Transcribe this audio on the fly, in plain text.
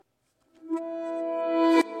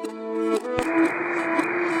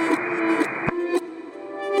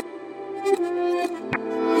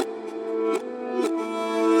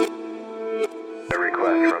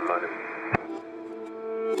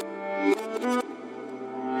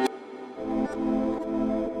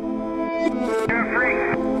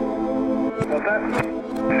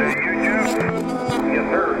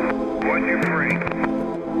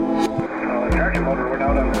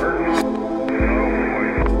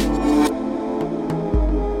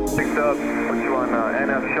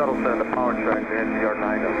shuttle send the power track to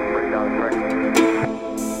NCR9 to bring down the track.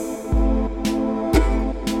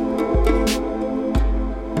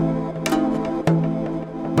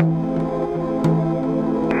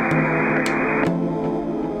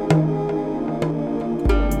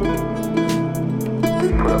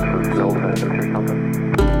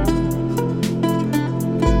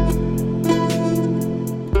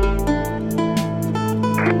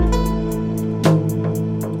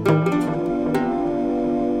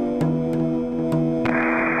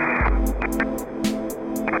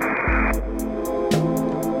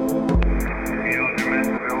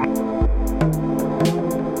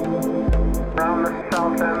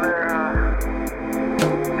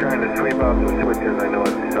 I know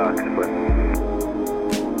it sucks, but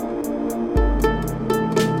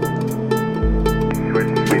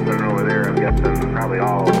switch sweeping over there. I'm guessing probably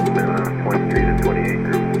all of them in 23 to 28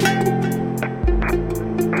 groups.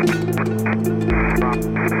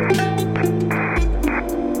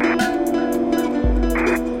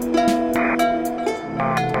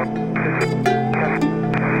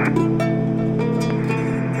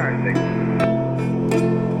 Trying to think.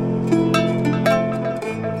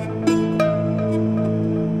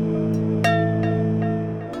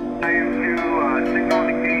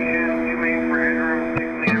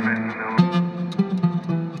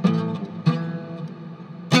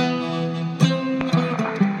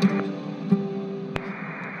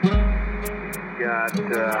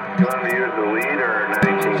 You want me to use the lead or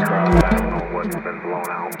 19 cross? I don't know what's been blown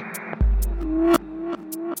out.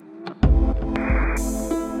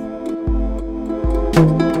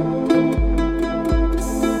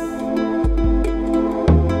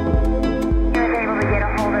 You was able to get a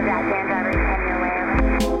hold of that van driver who's heading your way,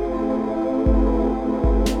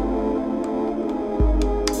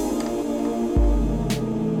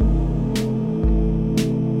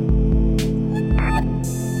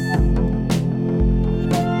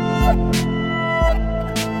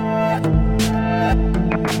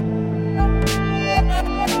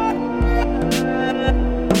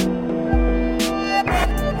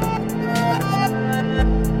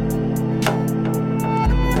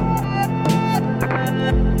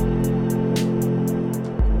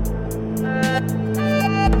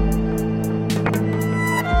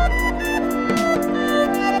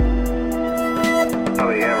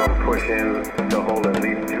 Probably have them push in to hold at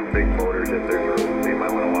least two big motors if there's room. So you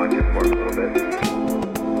might want to watch it for a little bit.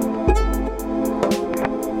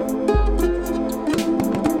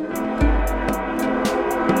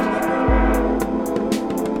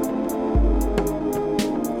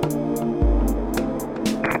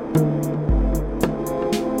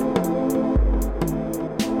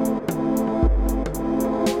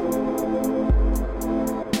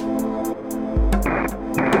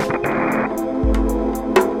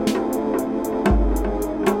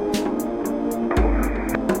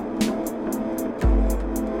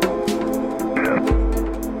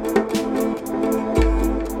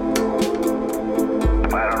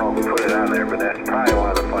 But that's probably one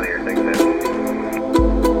of the funnier things I've seen.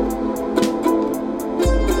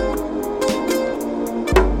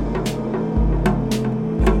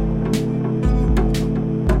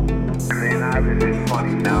 I mean, obviously it's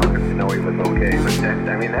funny now because you know he was okay, but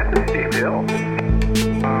that's a steep hill.